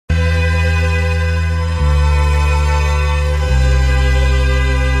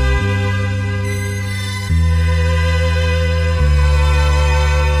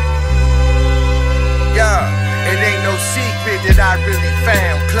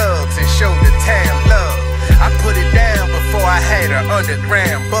that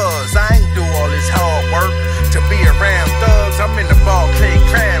underground buzz. I ain't do all this hard work to be around thugs. I'm in the ball click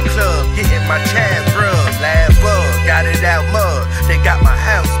crime club, getting my chance rubbed. Lab bug, got it out mud. They got my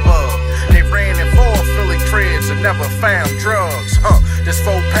house bugged. They ran in 4 Philly cribs and never found drugs. This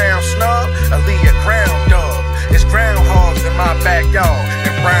 4-pound snub, a Leah ground dog. It's groundhogs in my backyard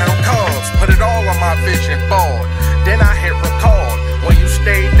and brown cubs. Put it all on my vision board. Then I hit record. When you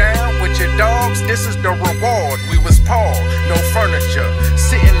stay down with your dogs, this is the reward. We was poor, no furniture,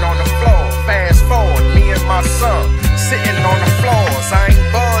 sitting on the floor. Fast forward, me and my son, sitting on the floors. I ain't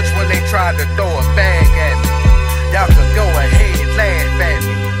budge when they tried to throw a bag at me. Y'all could go ahead, laugh at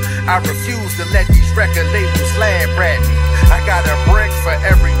me. I refuse to let these record labels laugh at me. I got a brick for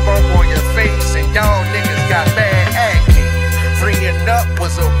every bump on your face, and y'all niggas got bad acne. Freeing up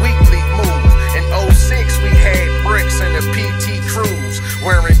was a weekly move. In 06 we had bricks in the PT Cruise.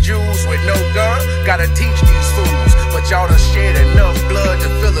 Wearing jewels with no gun, gotta teach these fools. But y'all done shed enough blood to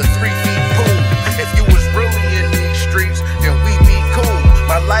fill a 3-feet pool. If you was really in these streets, then we be cool.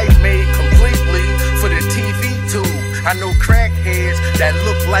 My life made completely for the TV tube. I know crackheads that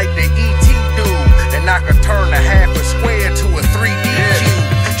look like the ET dude, and I could turn a half a square to a 3D cube.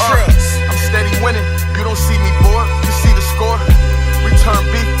 Trust. I'm steady winning, you don't see me bored, you see the score. Return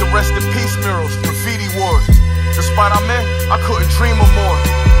beef to rest in peace murals, graffiti wars. The spot I'm in, I couldn't dream of more.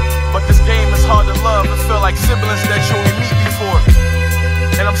 But this game is hard to love, it feel like siblings that you only meet before.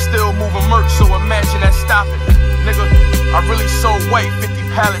 And I'm still moving merch, so imagine that stopping. Nigga, I really sold white, 50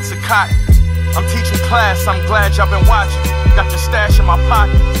 pallets of cotton. I'm teaching class, I'm glad y'all been watching. Got your stash in my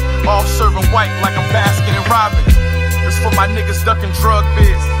pocket, all serving white like I'm Baskin and Robbins. This for my niggas ducking drug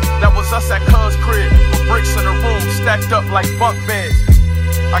bids. That was us at Cuz crib, with bricks in the room stacked up like bunk beds.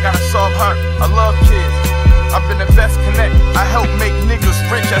 I gotta solve hurt, I love kids. I've been the best connect, I help make niggas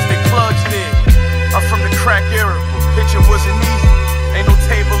rich as they plugs did. I'm from the crack era, where pitching wasn't easy. Ain't no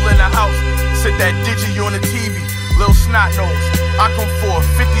table in the house, sit that digi on the TV. Lil snot nose, I come for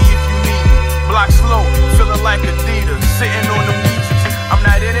 50 if you need me. Block slow, feeling like Adidas, sitting on them Yeezys. I'm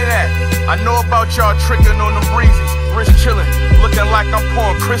not into that. I know about y'all tricking on them breezes. Wrist chillin', looking like I'm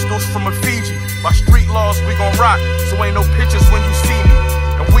pouring crystals from a Fiji. By street laws, we gon' rock, so ain't no pictures when you see me.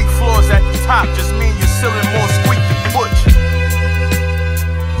 And weak floors at the top, just mean you're ceiling more squeaky.